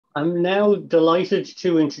I'm now delighted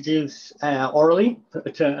to introduce Aurelie,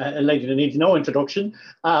 to a lady that needs no introduction.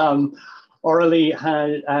 Aurelie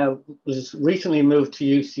was recently moved to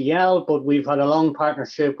UCL, but we've had a long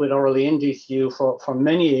partnership with Aurelie in DCU for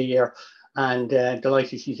many a year, and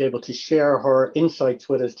delighted she's able to share her insights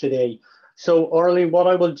with us today. So Aurelie, what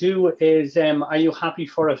I will do is, are you happy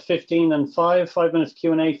for a 15 and 5 minutes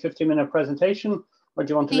Q&A, 15-minute presentation? Or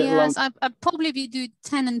do you want a little Yes, I'd probably do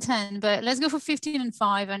 10 and 10, but let's go for 15 and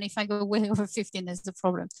 5. And if I go way over 15, there's the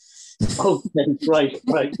problem. Okay,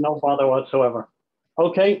 right. No bother whatsoever.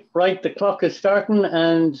 Okay, right. The clock is starting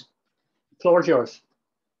and the floor is yours.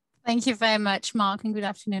 Thank you very much, Mark, and good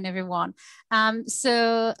afternoon, everyone. This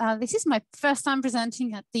is my first time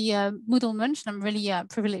presenting at the MoodleMunch, and I'm really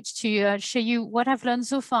privileged to show you what I've learned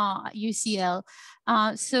so far at UCL.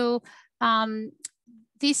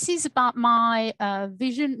 This is about my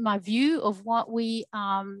vision, my view of what we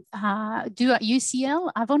do at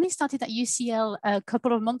UCL. I've only started at UCL a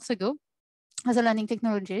couple of months ago as a learning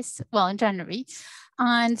technologist, well, in January.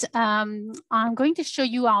 And I'm going to show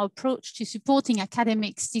you our approach to supporting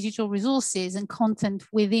academics, digital resources and content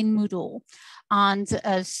within Moodle. And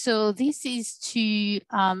so this is to,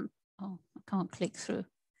 oh, I can't click through.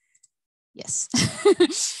 Yes,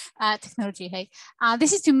 technology, hey.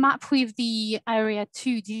 This is to map with the area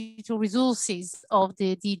 2 digital resources of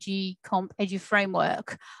the DigCompEdu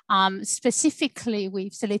framework, specifically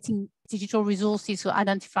with selecting digital resources, so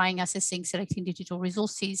identifying, assessing, selecting digital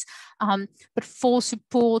resources, but for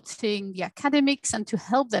supporting the academics and to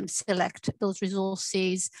help them select those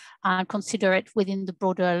resources and consider it within the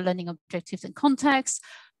broader learning objectives and context,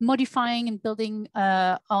 modifying and building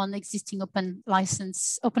on existing openly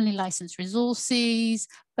licensed resources,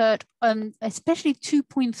 but especially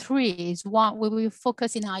 2.3 is what we will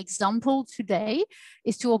focus in our example today,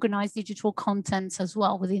 is to organize digital contents as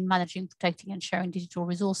well within managing, protecting and sharing digital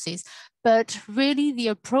resources. But really the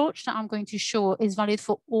approach that I'm going to show is valid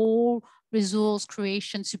for all resource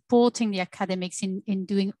creation, supporting the academics in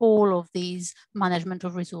doing all of these management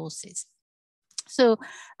of resources. So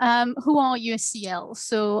who are UCL?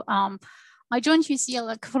 So I joined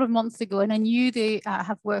UCL a couple of months ago, and I knew they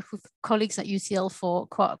have worked with colleagues at UCL for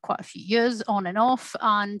quite a few years on and off.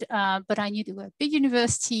 And but I knew they were a big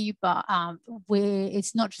university, but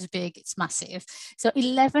it's not just big, it's massive. So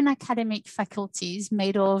 11 academic faculties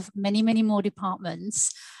made of many more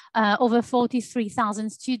departments. Over 43,000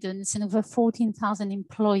 students and over 14,000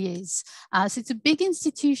 employees. So it's a big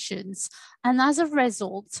institutions. And as a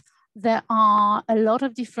result, there are a lot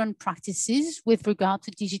of different practices with regard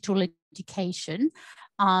to digital education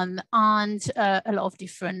and a lot of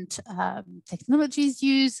different technologies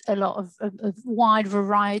used, a lot of a wide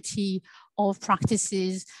variety of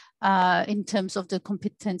practices in terms of the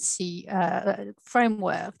competency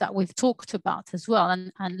framework that we've talked about as well,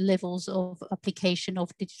 and levels of application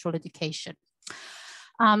of digital education.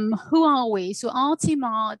 Who are we? So our team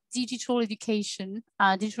are digital education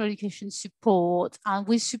support, and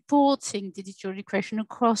we're supporting digital education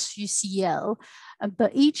across UCL,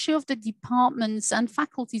 but each of the departments and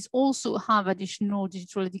faculties also have additional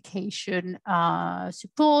digital education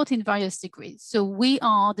support in various degrees. So we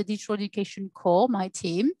are the digital education core, my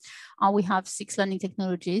team. We have 6 learning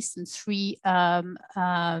technologists and 3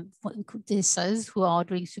 DSAs who are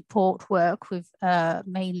doing support work with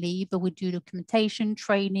mainly, but we do documentation,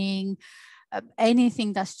 training,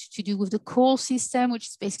 anything that's to do with the core system, which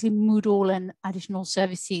is basically Moodle and additional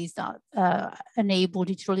services that enable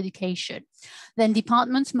digital education. Then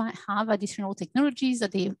departments might have additional technologies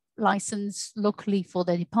that they license locally for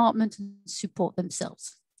their department and support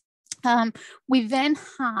themselves. We then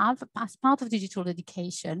have, as part of digital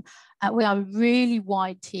education, we are a really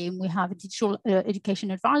wide team. We have a digital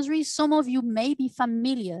education advisory. Some of you may be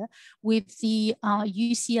familiar with the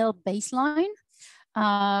UCL baseline,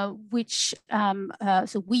 which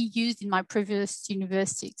so we used in my previous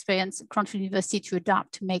university experience at Cranfield University to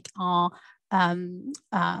adapt to make our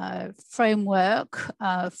framework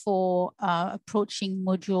for approaching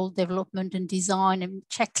module development and design and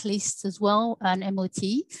checklists as well, and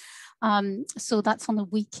MOT. So that's on the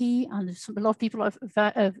wiki, and a lot of people are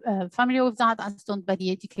familiar with that. That's done by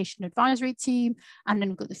the education advisory team. And then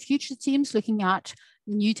we've got the future teams looking at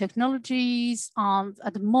new technologies.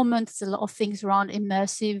 At the moment, there's a lot of things around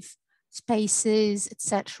immersive spaces,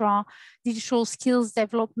 etc. Digital skills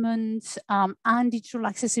development and digital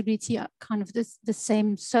accessibility are kind of the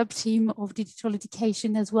same sub-team of digital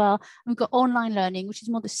education as well. And we've got online learning, which is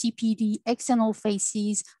more the CPD, external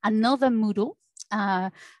faces, another Moodle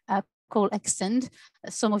called Extend,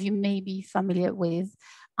 some of you may be familiar with.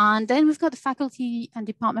 And then we've got the faculty and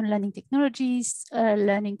department learning technologies,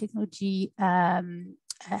 learning technology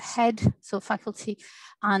head, so faculty,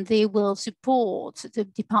 and they will support the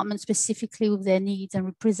department specifically with their needs and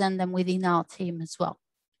represent them within our team as well.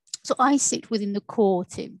 So I sit within the core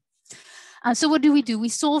team. And so what do? We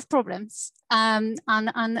solve problems. And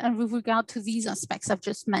with regard to these aspects I've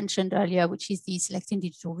just mentioned earlier, which is the selecting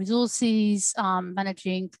digital resources,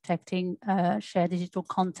 managing, protecting shared digital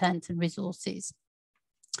content and resources.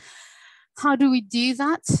 How do we do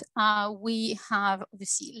that? We have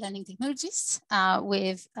obviously learning technologists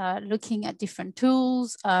with looking at different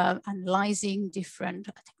tools, analyzing different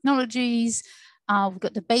technologies. We've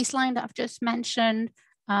got the baseline that I've just mentioned,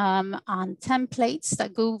 and templates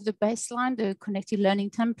that go with the baseline, the connected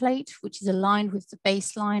learning template, which is aligned with the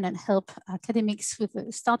baseline and help academics with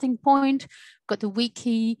a starting point. We've got the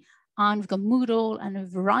wiki, and we've got Moodle and a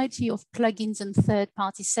variety of plugins and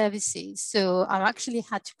third-party services. So I've actually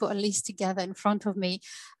had to put a list together in front of me.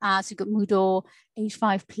 So we've got Moodle,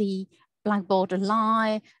 H5P, Blackboard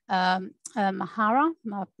Ally, Mahara,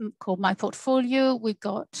 called My Portfolio. We've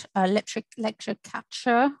got Lecture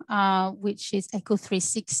Capture, which is Echo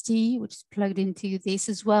 360, which is plugged into this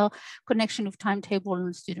as well. Connection with Timetable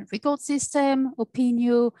and Student Record System,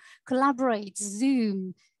 Opinio, Collaborate,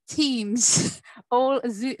 Zoom, Teams, all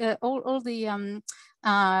the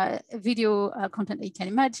video content that you can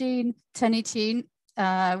imagine, Turnitin,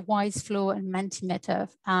 Wiseflow and Mentimeter.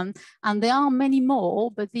 And there are many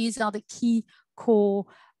more, but these are the key core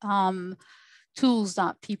tools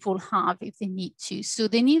that people have if they need to. So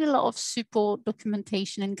they need a lot of support,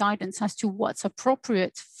 documentation and guidance as to what's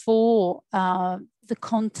appropriate for the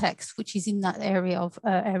context, which is in that area of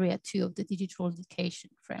area 2 of the digital education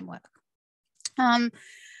framework. And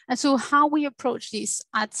so how we approach this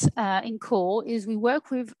at in core is we work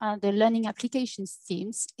with the learning applications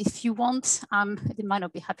teams. If you want, they might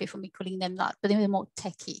not be happy for me calling them that, but they're the more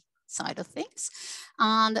techie side of things.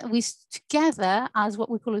 And we together, as what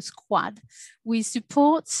we call a squad, we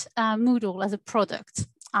support Moodle as a product.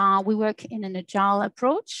 We work in an agile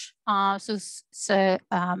approach. So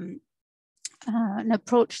an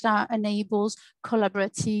approach that enables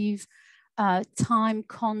collaborative time,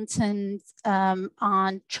 content,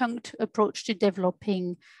 and chunked approach to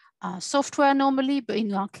developing software normally, but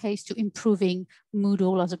in our case to improving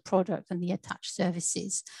Moodle as a product and the attached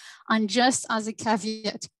services. And just as a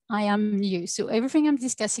caveat, I am new. So everything I'm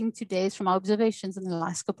discussing today is from our observations in the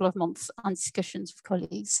last couple of months and discussions with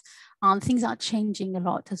colleagues. And things are changing a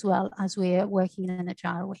lot as well as we're working in an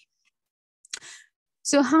agile way.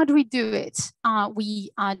 So how do we do it? We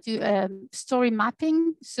do story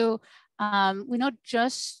mapping. So we're not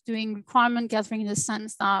just doing requirement gathering in the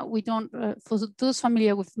sense that we don't, for those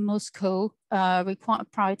familiar with MOSCO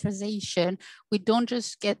prioritization, we don't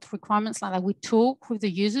just get requirements like that. We talk with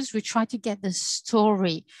the users, we try to get the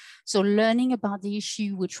story. So learning about the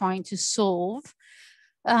issue we're trying to solve.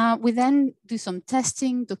 We then do some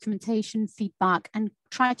testing, documentation, feedback, and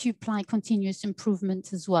try to apply continuous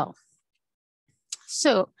improvement as well.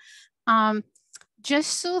 So,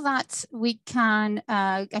 just so that we can,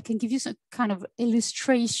 I can give you some kind of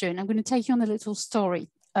illustration. I'm going to take you on a little story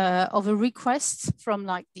of a request from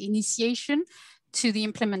like the initiation to the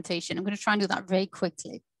implementation. I'm going to try and do that very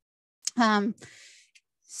quickly.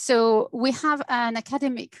 So we have an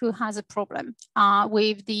academic who has a problem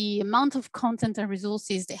with the amount of content and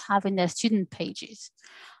resources they have in their student pages.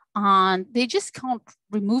 And they just can't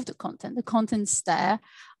remove the content. The content's there.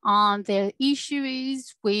 And their issue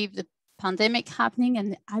is with the pandemic happening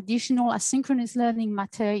and additional asynchronous learning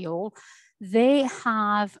material, they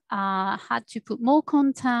have had to put more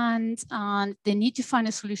content and they need to find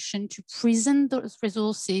a solution to present those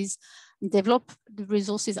resources, develop the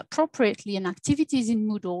resources appropriately and activities in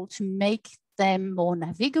Moodle to make them more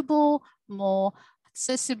navigable, more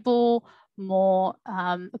accessible, more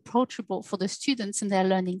approachable for the students in their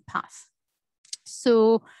learning path.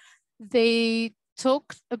 So they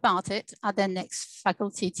talked about it at their next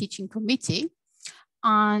faculty teaching committee.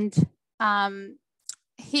 And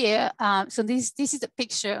here, so this is a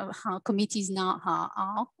picture of how committees now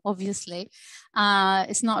are, obviously.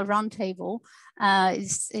 It's not a round table,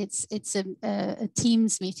 it's a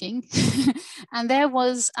Teams meeting. And there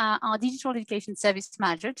was our digital education service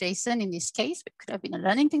manager, Jason, in this case, but could have been a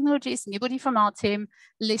learning technologist, anybody from our team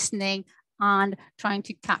listening and trying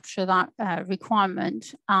to capture that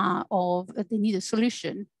requirement of they need a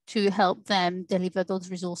solution to help them deliver those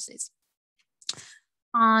resources.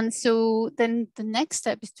 And so then the next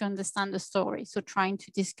step is to understand the story. So trying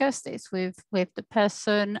to discuss this with the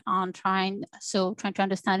person and trying to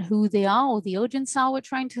understand who they are or the audience are we're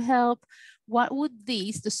trying to help. What would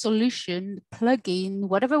the solution, the plugin,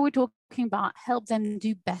 whatever we're talking about, help them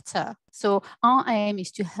do better? So our aim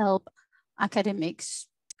is to help academics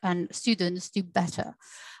and students do better.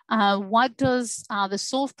 What does the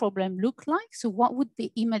solved problem look like? So what would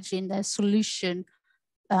they imagine their solution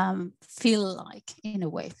feel like in a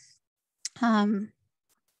way? Then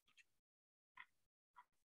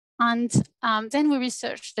we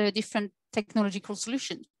researched the different technological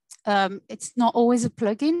solutions. It's not always a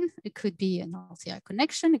plugin. It could be an RTI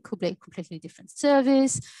connection. It could be a completely different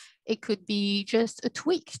service. It could be just a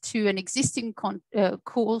tweak to an existing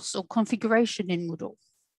course or configuration in Moodle.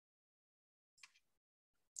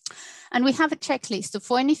 And we have a checklist. So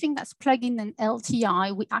for anything that's plug-in and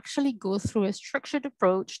LTI, we actually go through a structured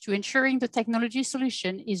approach to ensuring the technology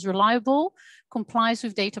solution is reliable, complies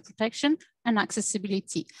with data protection and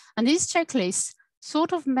accessibility. And these checklists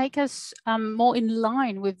sort of make us more in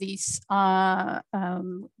line with this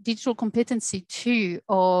digital competency too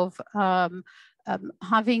of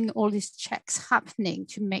having all these checks happening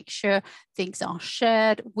to make sure things are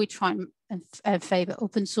shared. We try and favor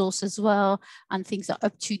open source as well, and things are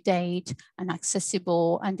up to date and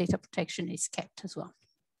accessible, and data protection is kept as well.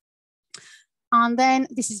 And then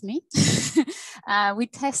this is me. We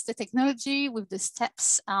test the technology with the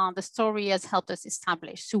steps the story has helped us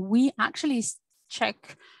establish. So we actually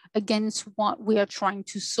check against what we are trying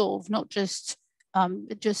to solve, not just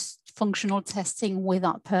functional testing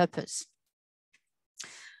without purpose.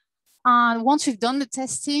 Once we've done the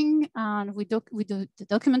testing and we do the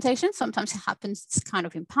documentation, sometimes it happens it's kind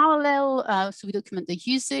of in parallel. So we document the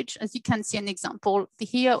usage. As you can see an example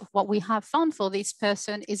here, what we have found for this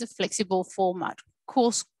person is a flexible format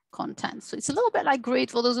course content. So it's a little bit like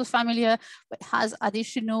Grid for those who are familiar, but has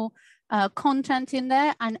additional content in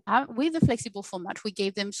there. And with the flexible format, we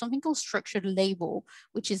gave them something called structured label,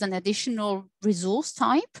 which is an additional resource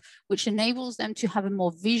type, which enables them to have a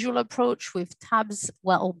more visual approach with tabs,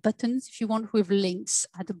 well, or buttons, if you want, with links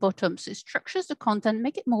at the bottom. So it structures the content,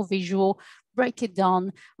 make it more visual, break it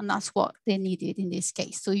down, and that's what they needed in this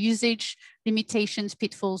case. So usage, limitations,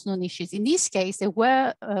 pitfalls, non-issues. In this case, there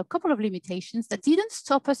were a couple of limitations that didn't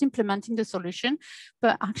stop us implementing the solution,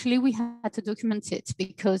 but actually we had to document it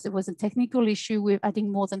because there was a technical issue with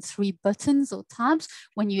adding more than 3 buttons or tabs.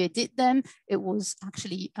 When you edit them, it was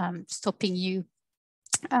actually stopping you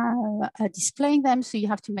displaying them. So you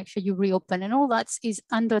have to make sure you reopen, and all that is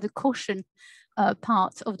under the caution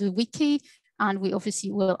part of the wiki. And we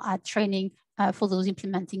obviously will add training for those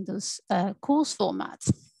implementing those course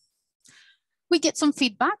formats. We get some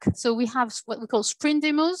feedback. So we have what we call sprint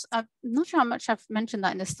demos. I'm not sure how much I've mentioned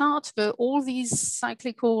that in the start, but all these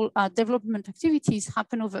cyclical development activities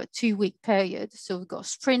happen over a 2-week period. So we've got a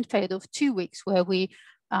sprint period of 2 weeks where we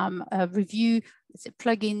review, let's say,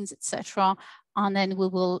 plugins, etc. And then we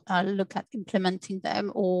will look at implementing them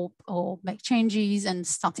or make changes and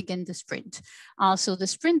start again the sprint. So the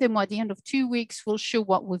sprint demo at the end of 2 weeks will show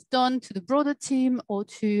what we've done to the broader team or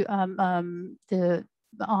to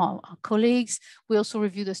our colleagues. We also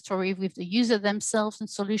review the story with the user themselves and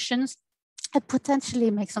solutions, and potentially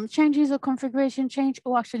make some changes or configuration change,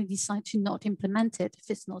 or actually decide to not implement it if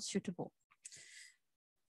it's not suitable.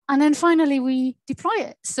 And then finally, we deploy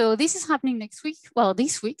it. So this is happening next week. Well,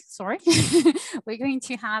 this week, sorry. We're going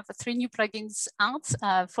to have 3 new plugins out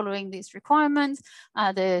following this requirement,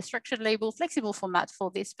 the structured label, flexible format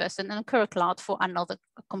for this person, and a Curl Cloud for another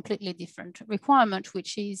completely different requirement,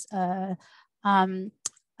 which is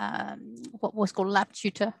what was called Lab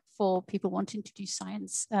Tutor for people wanting to do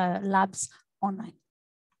science labs online.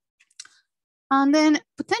 And then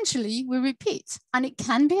potentially we repeat, and it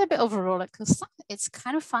can be a bit of a roller coaster. It's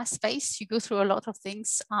kind of fast paced. You go through a lot of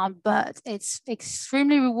things, but it's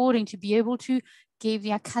extremely rewarding to be able to give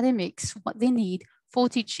the academics what they need for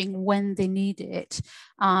teaching when they need it.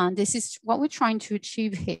 And this is what we're trying to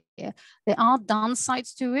achieve here. There are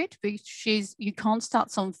downsides to it, which is you can't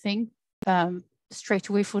start something straight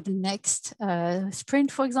away for the next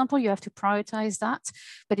sprint, for example. You have to prioritize that,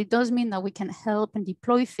 but it does mean that we can help and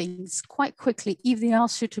deploy things quite quickly if they are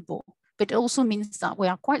suitable. But it also means that we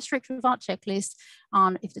are quite strict with our checklist,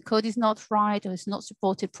 and if the code is not right or is not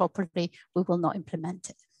supported properly, we will not implement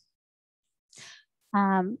it.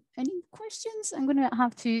 Any questions? I'm going to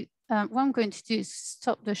have to, what I'm going to do is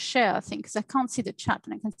stop the share, I think, because I can't see the chat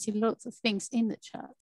and I can see lots of things in the chat.